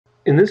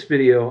In this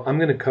video, I'm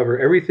going to cover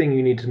everything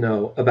you need to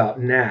know about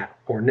NAT,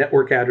 or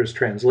Network Address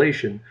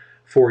Translation,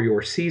 for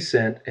your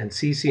CCENT and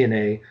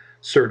CCNA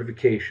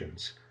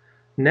certifications.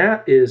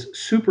 NAT is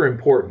super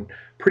important.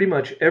 Pretty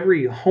much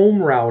every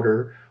home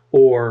router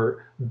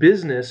or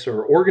business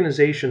or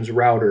organization's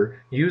router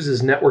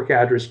uses Network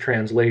Address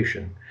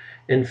Translation.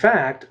 In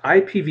fact,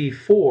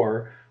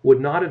 IPv4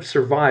 would not have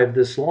survived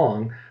this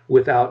long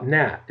without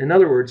NAT. In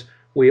other words,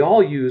 we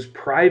all use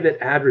private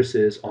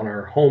addresses on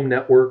our home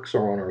networks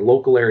or on our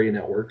local area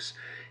networks,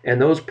 and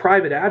those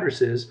private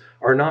addresses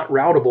are not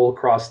routable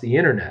across the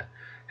internet.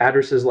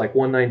 Addresses like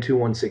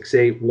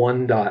 192.168,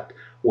 1.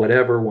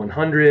 whatever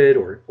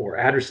 100, or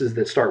addresses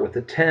that start with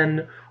a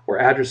 10, or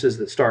addresses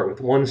that start with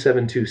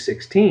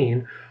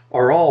 172.16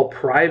 are all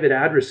private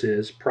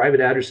addresses, private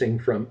addressing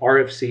from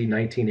RFC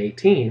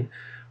 1918,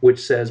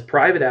 which says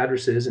private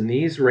addresses in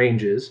these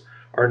ranges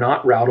are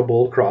not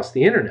routable across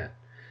the internet.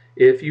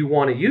 If you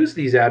want to use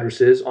these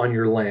addresses on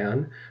your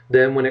LAN,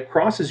 then when it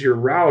crosses your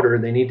router,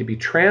 they need to be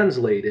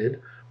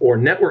translated, or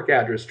network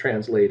address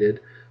translated,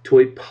 to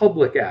a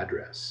public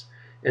address.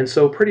 And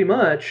so pretty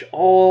much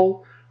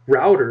all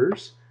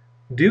routers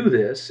do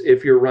this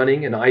if you're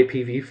running an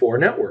IPv4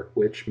 network,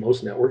 which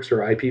most networks are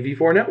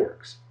IPv4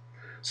 networks.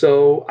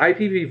 So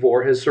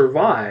IPv4 has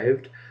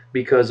survived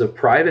because of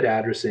private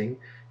addressing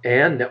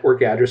and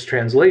network address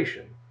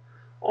translation.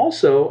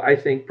 Also, I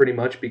think pretty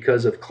much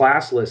because of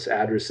classless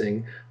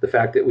addressing, the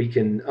fact that we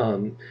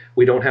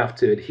don't have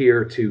to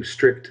adhere to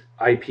strict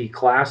IP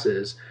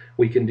classes.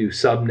 We can do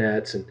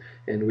subnets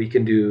and we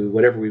can do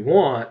whatever we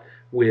want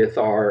with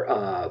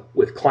our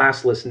with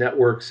classless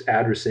networks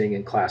addressing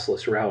and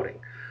classless routing.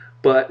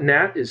 But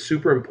NAT is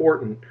super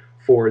important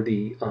for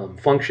the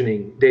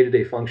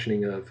day-to-day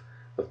functioning of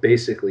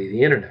basically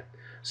the internet.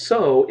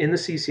 So in the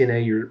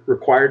CCNA, you're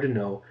required to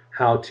know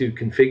how to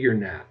configure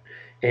NAT.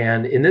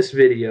 And in this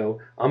video,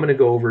 I'm going to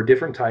go over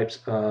different types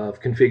of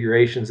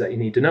configurations that you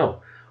need to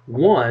know.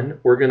 One,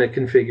 we're going to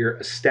configure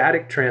a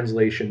static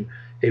translation,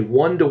 a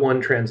one-to-one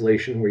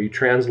translation where you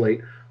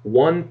translate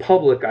one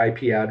public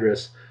IP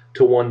address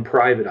to one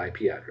private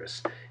IP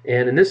address.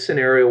 And in this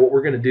scenario, what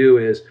we're going to do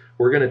is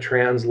we're going to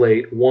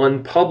translate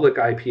one public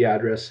IP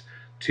address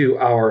to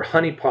our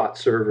honeypot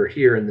server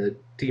here in the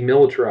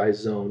demilitarized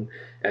zone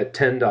at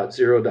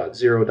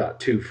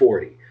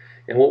 10.0.0.240.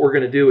 And what we're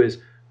going to do is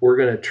we're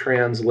going to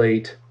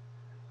translate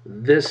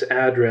this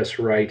address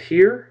right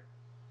here,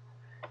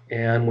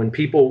 and when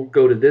people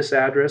go to this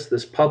address,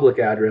 this public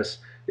address,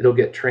 it'll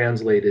get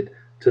translated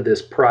to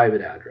this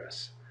private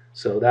address.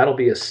 So that'll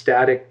be a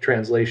static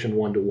translation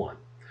one-to-one.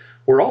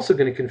 We're also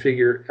going to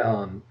configure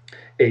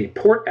a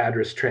port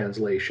address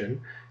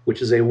translation,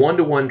 which is a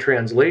one-to-one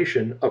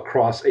translation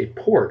across a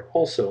port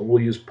also, and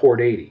we'll use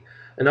port 80.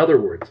 In other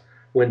words,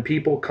 when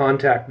people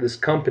contact this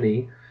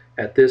company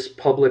at this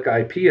public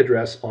IP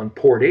address on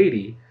port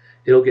 80,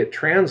 it'll get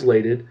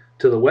translated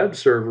to the web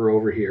server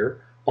over here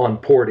on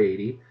port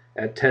 80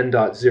 at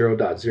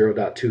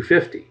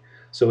 10.0.0.250.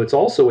 So it's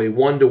also a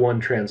one-to-one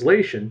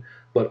translation,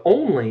 but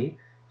only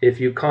if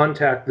you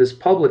contact this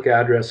public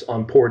address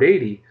on port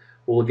 80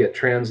 will get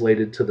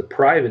translated to the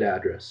private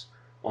address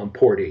on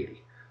port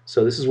 80.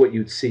 So this is what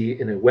you'd see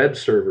in a web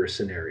server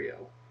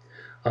scenario.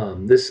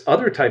 This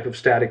other type of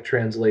static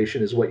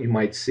translation is what you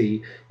might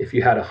see if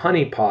you had a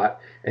honeypot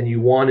and you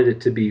wanted it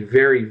to be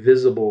very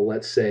visible,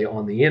 let's say,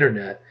 on the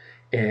internet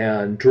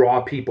and draw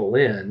people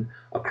in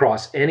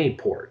across any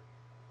port.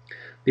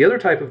 The other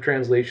type of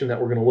translation that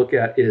we're going to look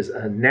at is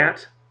a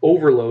NAT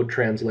overload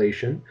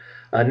translation.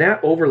 A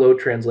NAT overload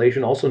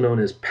translation, also known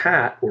as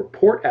PAT, or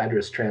port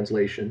address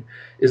translation,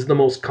 is the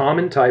most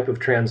common type of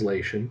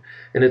translation,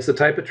 and it's the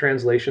type of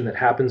translation that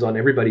happens on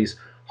everybody's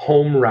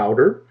home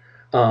router.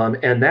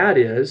 And that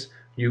is,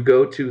 you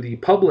go to the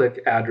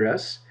public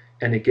address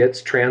and it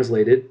gets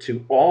translated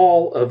to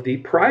all of the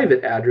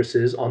private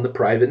addresses on the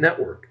private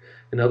network.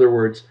 In other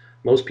words,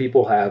 most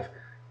people have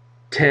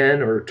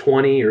 10 or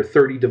 20 or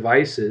 30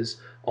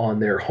 devices on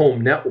their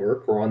home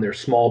network or on their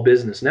small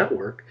business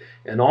network,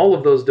 and all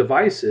of those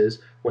devices,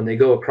 when they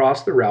go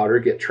across the router,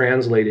 get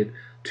translated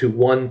to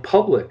one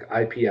public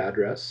IP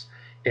address.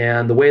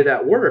 And the way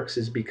that works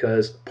is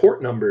because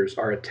port numbers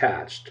are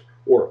attached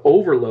or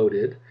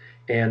overloaded,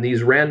 and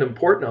these random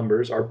port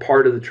numbers are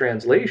part of the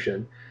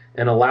translation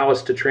and allow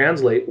us to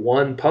translate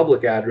one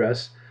public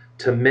address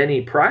to many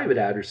private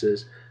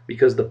addresses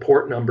because the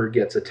port number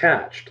gets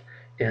attached,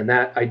 and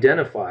that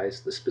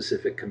identifies the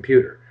specific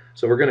computer.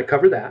 So we're going to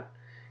cover that.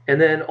 And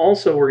then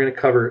also we're going to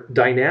cover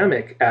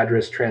dynamic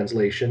address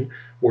translation,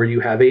 where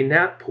you have a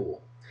NAT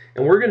pool.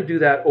 And we're going to do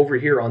that over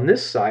here on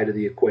this side of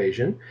the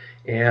equation.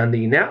 And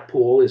the NAT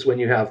pool is when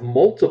you have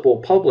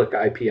multiple public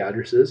IP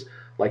addresses.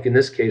 Like in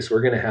this case,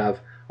 we're going to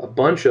have a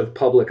bunch of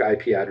public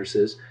IP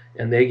addresses,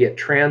 and they get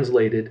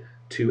translated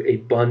to a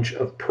bunch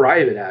of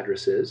private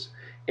addresses.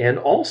 And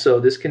also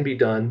this can be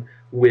done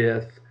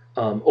with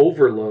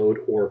overload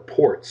or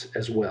ports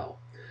as well.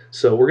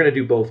 So we're going to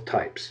do both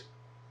types.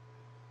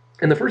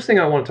 And the first thing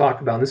I want to talk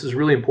about, and this is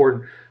really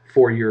important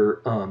for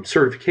your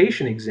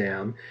certification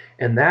exam,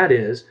 and that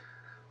is,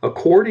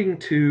 according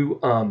to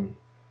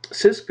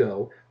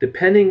Cisco,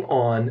 depending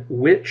on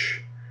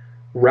which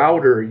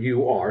router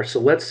you are. So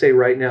let's say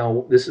right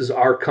now this is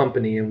our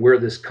company and we're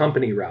this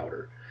company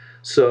router.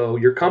 So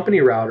your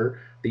company router,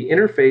 the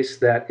interface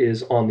that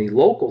is on the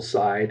local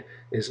side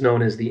is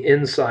known as the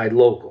inside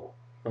local,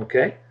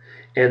 okay?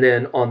 And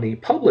then on the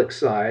public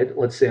side,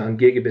 let's say on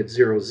gigabit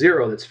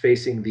 00 that's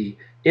facing the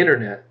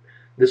internet,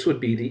 this would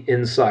be the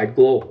inside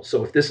global.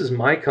 So if this is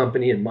my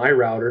company and my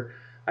router,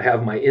 I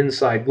have my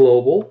inside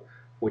global,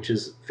 which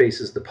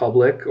faces the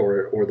public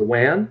or the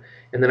WAN,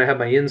 and then I have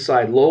my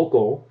inside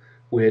local,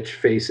 which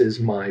faces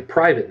my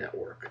private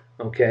network,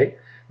 okay?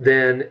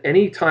 Then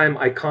anytime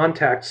I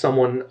contact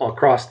someone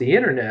across the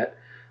internet,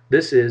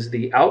 this is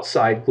the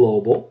outside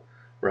global,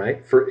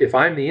 right? If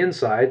I'm the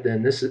inside,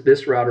 then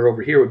this router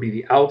over here would be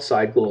the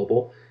outside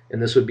global,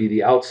 and this would be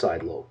the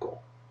outside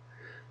local.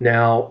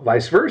 Now,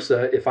 vice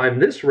versa, if I'm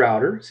this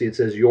router, see it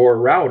says your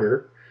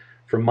router,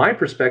 from my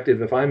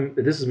perspective, if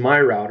this is my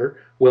router,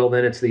 well,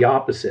 then it's the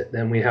opposite.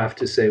 Then we have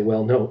to say,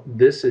 well, no,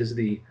 this is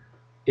the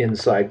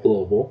inside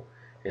global,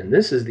 and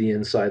this is the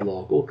inside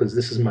local because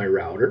this is my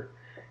router,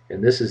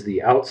 and this is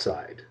the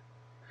outside.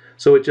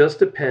 So it just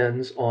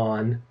depends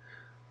on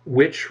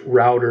which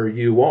router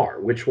you are,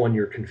 which one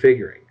you're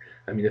configuring.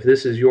 I mean, if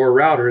this is your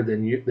router,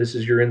 then this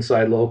is your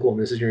inside local, and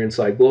this is your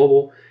inside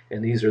global,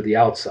 and these are the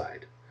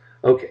outside.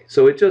 Okay,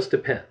 so it just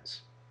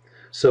depends.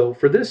 So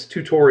for this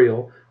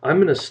tutorial, I'm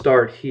going to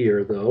start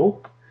here,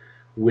 though,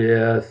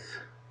 we're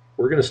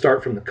going to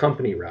start from the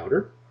company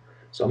router.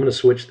 So I'm going to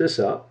switch this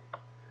up.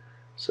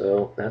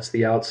 So that's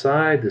the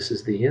outside, this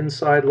is the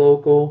inside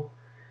local,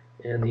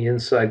 and the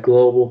inside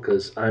global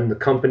because I'm the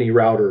company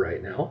router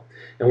right now.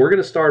 And we're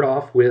going to start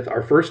off with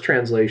our first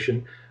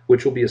translation,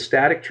 which will be a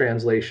static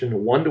translation, a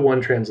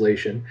one-to-one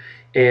translation.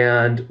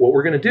 And what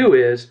we're going to do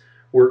is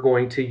we're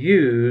going to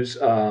use,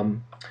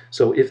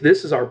 so if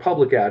this is our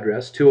public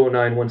address,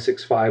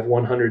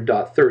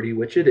 209.165.100.30,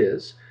 which it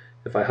is,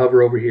 if I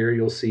hover over here,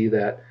 you'll see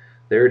that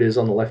there it is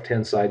on the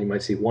left-hand side. You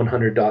might see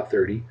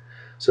 100.30.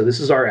 So this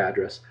is our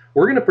address.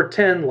 We're going to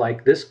pretend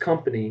like this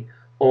company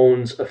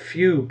owns a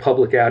few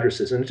public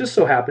addresses, and it just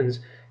so happens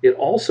it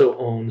also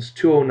owns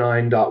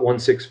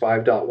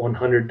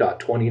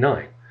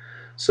 209.165.100.29.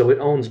 So it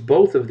owns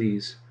both of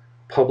these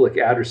public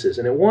addresses,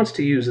 and it wants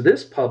to use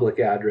this public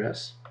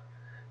address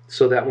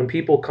so that when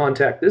people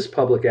contact this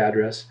public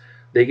address,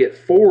 they get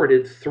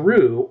forwarded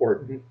through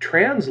or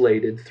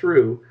translated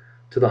through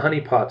to the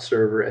honeypot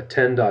server at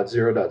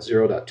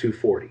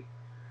 10.0.0.240.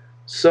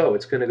 So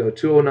it's going to go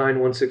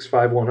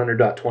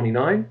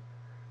 209.165.100.29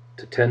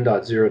 to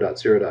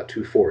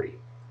 10.0.0.240,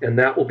 and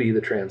that will be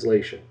the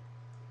translation.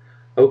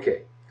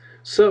 Okay,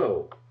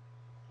 so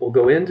we'll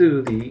go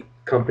into the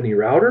company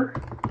router,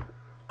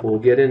 we'll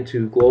get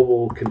into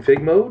global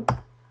config mode,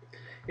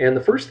 and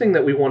the first thing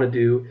that we want to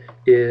do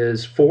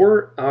is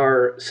for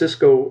our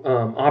Cisco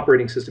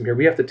operating system here,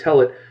 we have to tell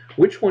it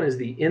which one is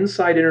the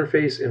inside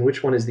interface and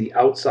which one is the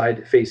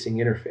outside facing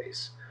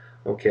interface.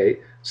 Okay,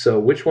 so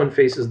which one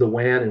faces the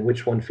WAN and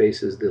which one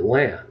faces the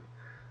LAN.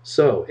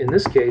 So in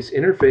this case,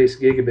 interface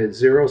gigabit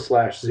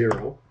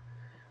 0/0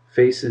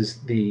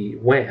 faces the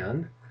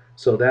WAN,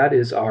 so that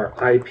is our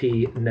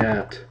IP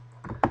NAT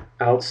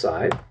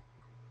outside,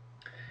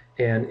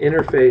 and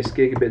interface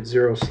gigabit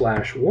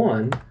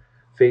 0/1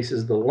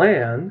 faces the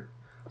LAN,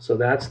 so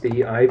that's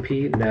the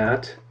IP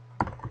NAT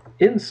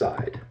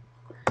inside.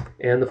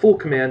 And the full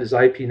command is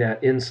IP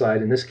NAT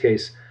inside. In this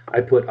case,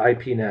 I put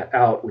IP NAT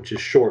out, which is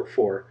short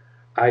for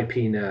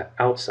IP NAT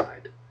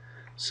outside.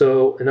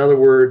 So in other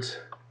words,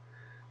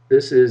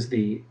 this is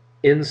the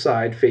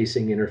inside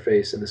facing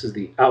interface and this is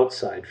the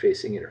outside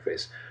facing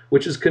interface,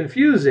 which is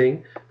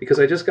confusing because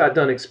I just got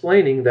done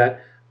explaining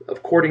that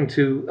according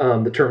to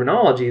the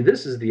terminology,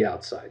 this is the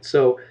outside.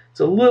 So it's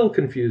a little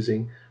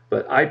confusing,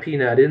 but IP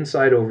NAT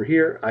inside over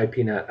here,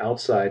 IP NAT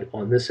outside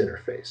on this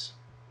interface.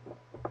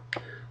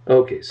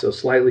 Okay, so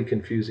slightly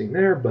confusing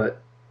there,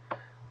 but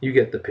you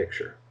get the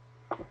picture.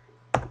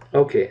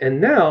 Okay, and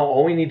now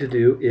all we need to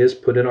do is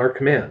put in our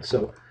command.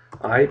 So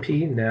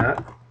IP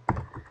NAT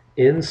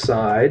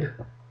inside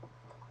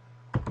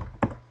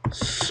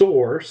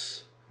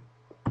source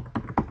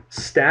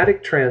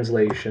static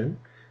translation,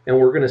 and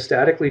we're going to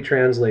statically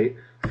translate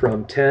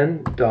from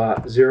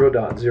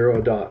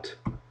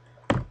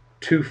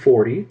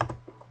 10.0.0.240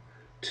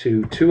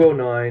 to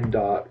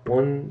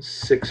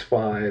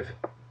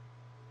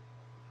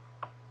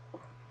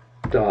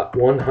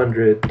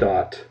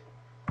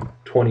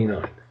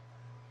 209.165.100.29.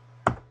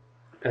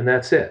 And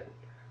that's it.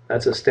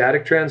 That's a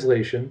static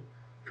translation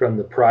from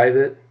the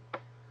private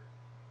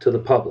to the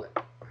public.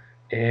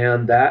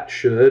 And that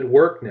should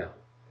work now.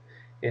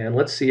 And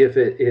let's see if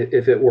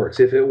it works.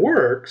 If it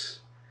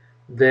works,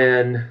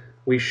 then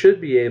we should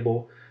be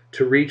able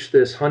to reach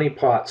this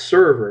honeypot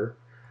server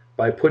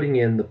by putting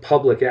in the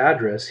public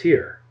address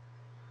here.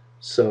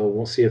 So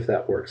we'll see if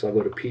that works. I'll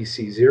go to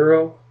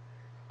PC0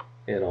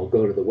 and I'll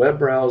go to the web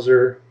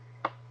browser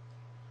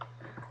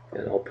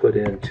and I'll put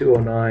in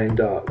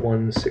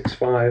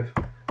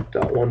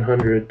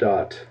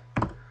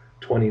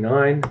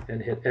 209.165.100.29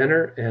 and hit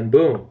enter, and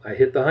boom, I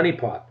hit the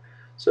honeypot.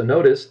 So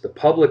notice the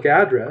public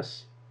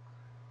address,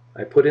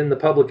 I put in the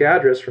public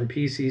address from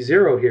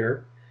PC0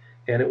 here,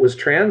 and it was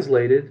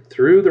translated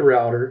through the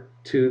router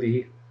to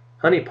the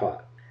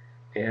honeypot.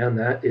 And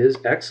that is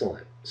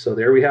excellent. So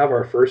there we have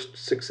our first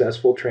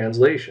successful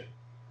translation.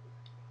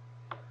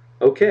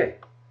 Okay,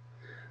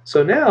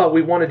 so now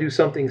we want to do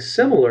something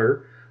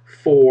similar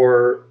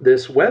for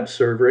this web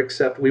server,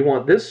 except we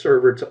want this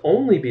server to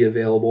only be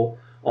available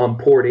on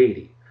port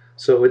 80.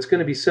 So it's going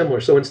to be similar.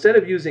 So instead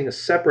of using a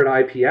separate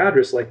IP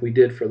address like we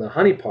did for the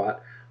honeypot,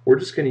 we're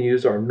just going to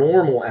use our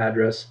normal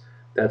address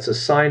that's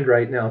assigned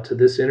right now to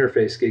this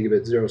interface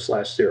gigabit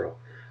 0/0.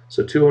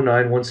 So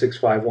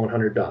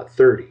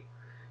 209.165.100.30.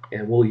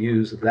 And we'll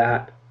use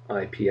that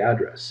IP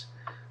address.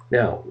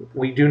 Now,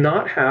 we do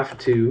not have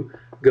to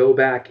go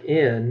back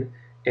in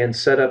and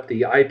set up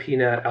the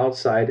IPNAT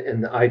outside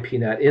and the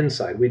IPNAT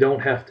inside. We don't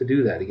have to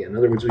do that again. In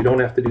other words, we don't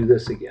have to do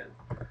this again,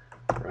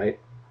 right?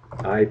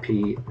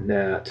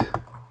 IPNAT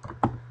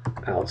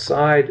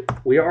outside.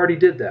 We already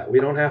did that. We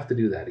don't have to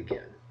do that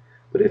again.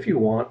 But if you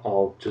want,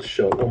 I'll just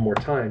show it one more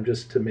time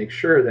just to make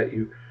sure that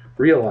you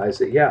realize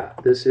that, yeah,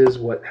 this is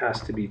what has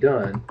to be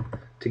done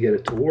to get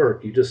it to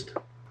work.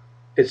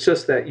 It's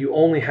just that you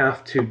only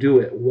have to do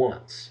it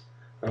once,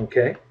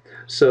 okay?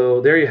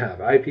 So there you have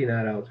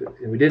IPNAT out.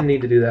 And we didn't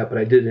need to do that, but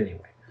I did it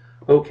anyway.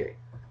 Okay,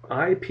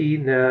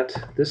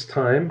 IPNAT, this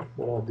time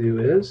what I'll do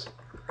is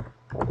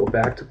I'll go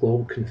back to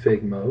global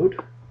config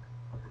mode.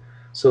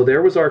 So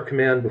there was our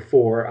command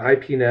before,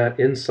 IPNAT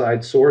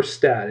inside source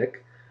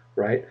static,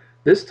 right?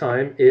 This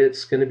time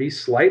it's going to be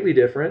slightly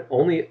different.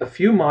 Only a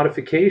few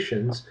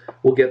modifications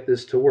will get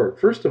this to work.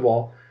 First of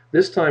all,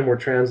 this time we're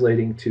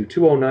translating to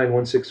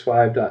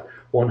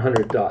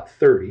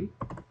 209.165.100.30,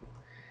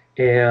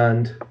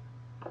 and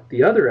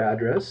the other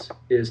address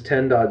is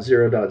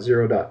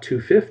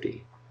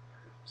 10.0.0.250.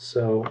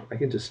 So I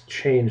can just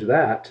change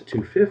that to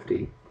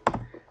 250.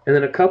 And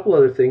then a couple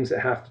other things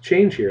that have to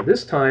change here.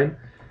 This time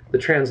the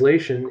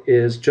translation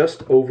is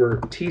just over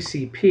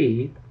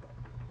TCP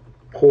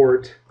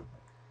port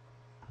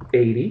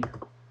 80,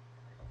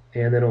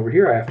 and then over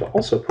here I have to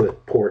also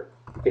put port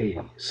 80.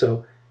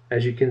 So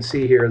as you can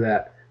see here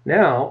that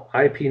now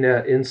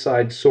IPNAT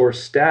inside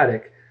source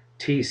static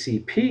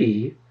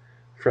TCP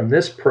from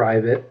this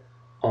private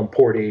on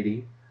port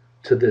 80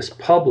 to this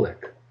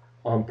public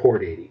on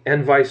port 80,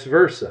 and vice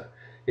versa.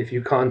 If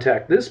you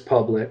contact this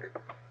public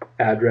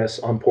address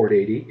on port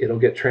 80, it'll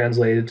get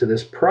translated to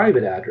this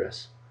private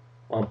address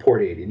on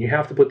port 80, and you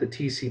have to put the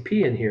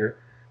TCP in here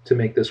to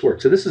make this work.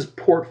 So this is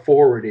port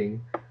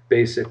forwarding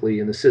basically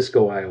in the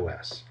Cisco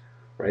iOS,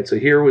 right? So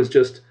here was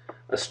just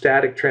a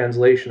static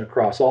translation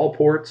across all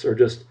ports, or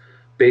just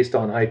based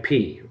on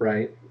IP,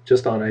 right?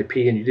 Just on IP,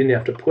 and you didn't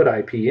have to put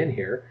IP in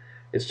here.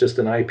 It's just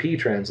an IP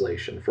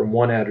translation from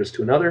one address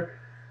to another.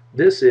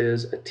 This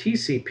is a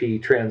TCP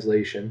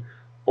translation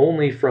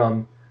only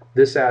from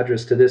this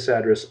address to this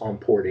address on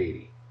port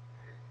 80.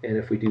 And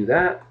if we do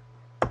that,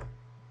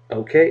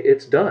 okay,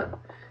 it's done.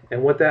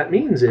 And what that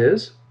means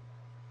is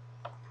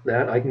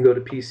that I can go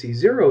to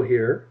PC0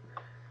 here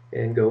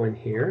and go in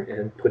here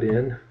and put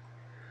in,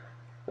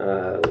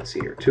 let's see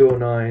here,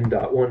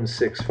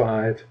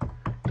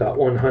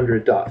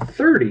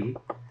 209.165.100.30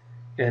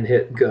 and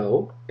hit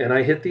go, and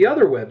I hit the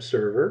other web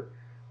server,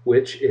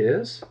 which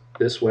is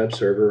this web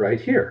server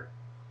right here.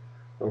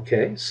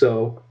 Okay,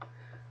 so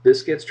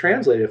this gets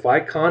translated. If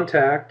I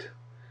contact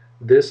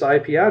this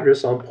IP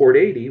address on port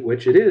 80,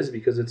 which it is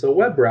because it's a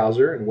web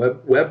browser, and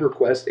web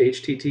requests,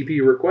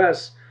 HTTP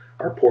requests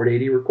are port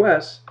 80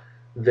 requests,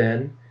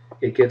 then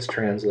it gets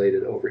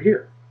translated over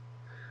here.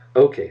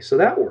 Okay, so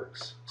that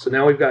works. So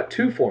now we've got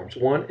two forms.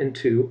 1 and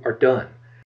 2 are done.